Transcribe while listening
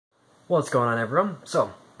What's going on, everyone?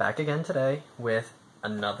 So, back again today with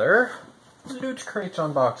another Loot Crate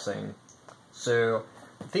unboxing. So,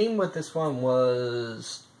 the theme with this one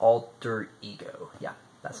was Alter Ego. Yeah,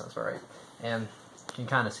 that sounds about right. And you can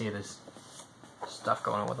kind of see there's stuff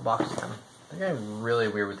going on with the box again. They're getting really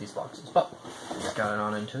weird with these boxes, but let's get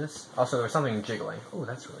on into this. Also, there was something jiggling. Oh,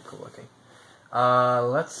 that's really cool looking.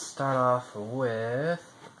 Let's start off with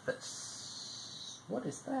this. What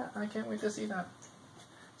is that? I can't wait to see that.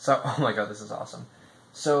 So, oh my god, this is awesome.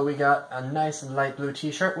 So we got a nice light blue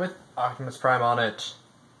t-shirt with Optimus Prime on it.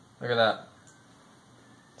 Look at that.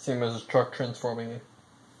 Same as his truck transforming.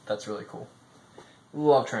 That's really cool.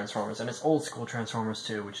 Love Transformers, and it's old school Transformers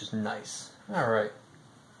too, which is nice. Alright.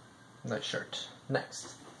 Nice shirt.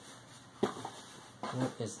 Next.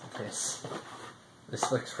 What is this?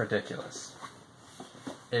 This looks ridiculous.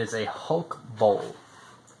 It is a Hulk bowl.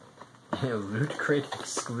 A Loot Crate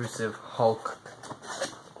exclusive Hulk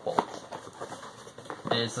bowl.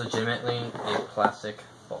 It is legitimately a plastic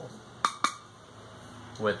bowl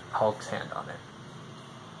with Hulk's hand on it.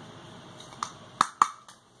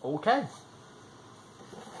 Okay.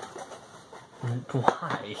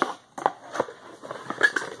 Why?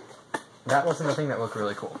 That wasn't the thing that looked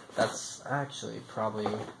really cool. That's actually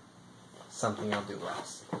probably something I'll do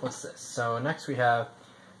last. What's this? So next we have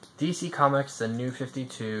DC Comics, the New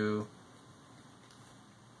 52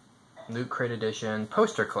 Loot Crate Edition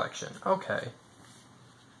poster collection. Okay.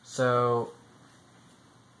 So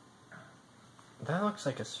that looks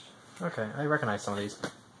like it's okay. I recognize some of these,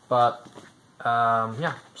 but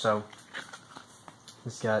yeah. So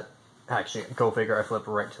it's got actually go figure. I flipped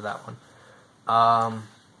right to that one.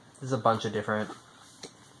 There's a bunch of different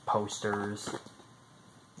posters.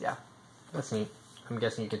 Yeah, that's neat. I'm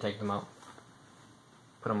guessing you can take them out,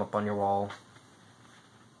 put them up on your wall.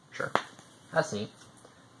 Sure, that's neat.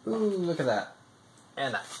 Ooh, look at that.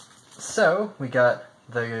 And that. So, we got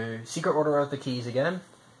the Secret Order of the Keys again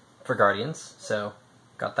for Guardians. So,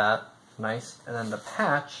 got that. Nice. And then the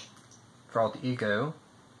patch for Alter Ego.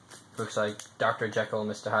 Looks like Dr. Jekyll and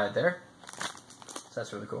Mr. Hyde there. So,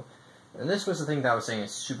 that's really cool. And this was the thing that I was saying is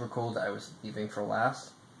super cool that I was leaving for last.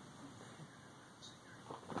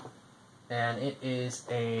 And it is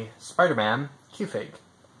a Spider-Man Q-Fig.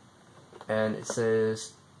 And it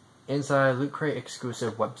says inside Loot Crate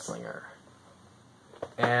exclusive web slinger.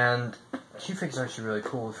 And Q-Fig's are actually really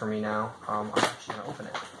cool for me now. I'm actually going to open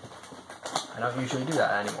it. I don't usually do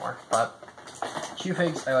that anymore, but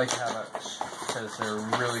Q-Figs I like to have out because they're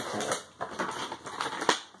really cool.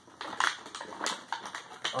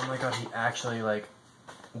 Oh my god, he actually, like,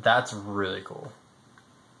 that's really cool.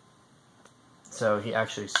 So he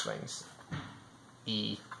actually swings.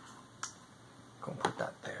 E. Go and put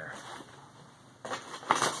that there.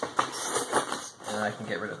 And I can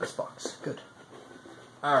get rid of this box. Good.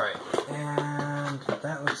 Alright, and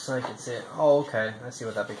that looks like it's it. Oh, okay. I see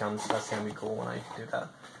what that becomes. That's going to be cool when I do that.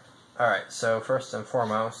 Alright, so first and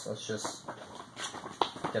foremost, let's just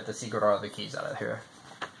get the Secret Order of the Keys out of here.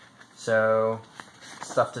 So,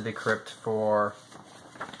 stuff to decrypt for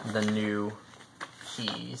the new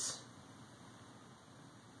keys.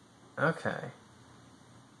 Okay.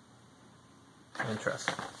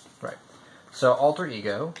 Interesting. Right. So, Alter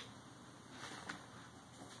Ego.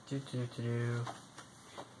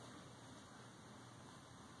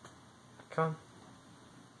 Come on.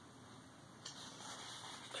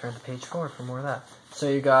 Turn to page 4 for more of that. So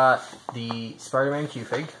you got the Spider-Man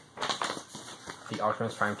Q-Fig, the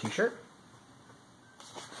Optimus Prime t-shirt.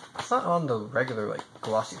 It's not on the regular, like,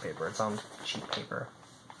 glossy paper. It's on cheap paper.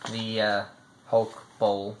 The Hulk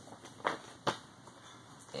bowl.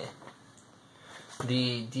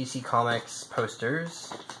 The DC Comics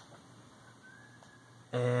posters.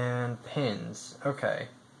 And pins. Okay.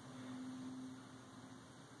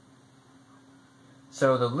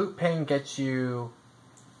 So the loot pin gets you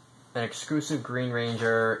an exclusive Green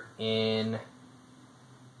Ranger in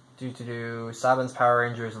Saban's Power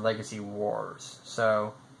Rangers Legacy Wars.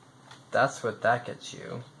 So that's what that gets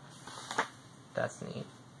you. That's neat.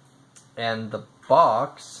 And the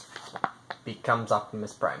box becomes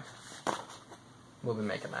Optimus Prime. We'll be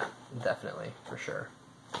making that, definitely, for sure.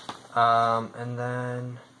 And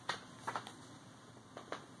then,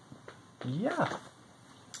 yeah,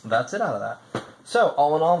 that's it out of that. So,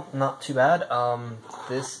 all in all, not too bad.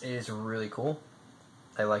 This is really cool.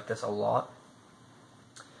 I like this a lot.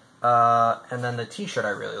 And then the t-shirt I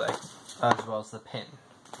really like, as well as the pin.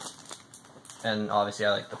 And obviously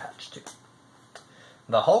I like the patch too.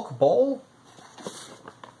 The Hulk bowl,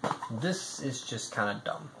 this is just kind of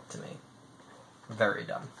dumb to me. Very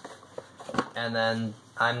dumb. And then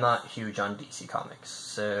I'm not huge on DC Comics,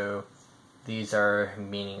 so these are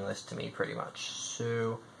meaningless to me pretty much.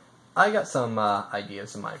 So I got some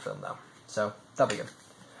ideas in mind for them though, so that'll be good.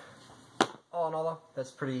 All in all though,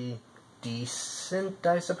 that's pretty decent,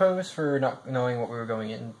 I suppose, for not knowing what we were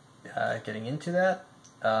getting into that.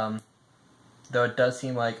 Though it does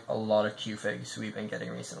seem like a lot of Q-Figs we've been getting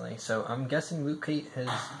recently, so I'm guessing Loot Crate has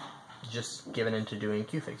just given into doing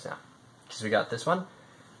Q-Figs now. Because we got this one,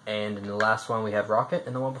 and in the last one we had Rocket,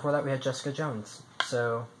 and the one before that we had Jessica Jones.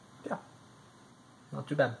 So, yeah, not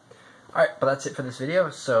too bad. Alright, but that's it for this video,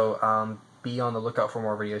 so be on the lookout for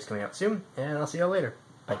more videos coming out soon, and I'll see y'all later.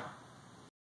 Bye.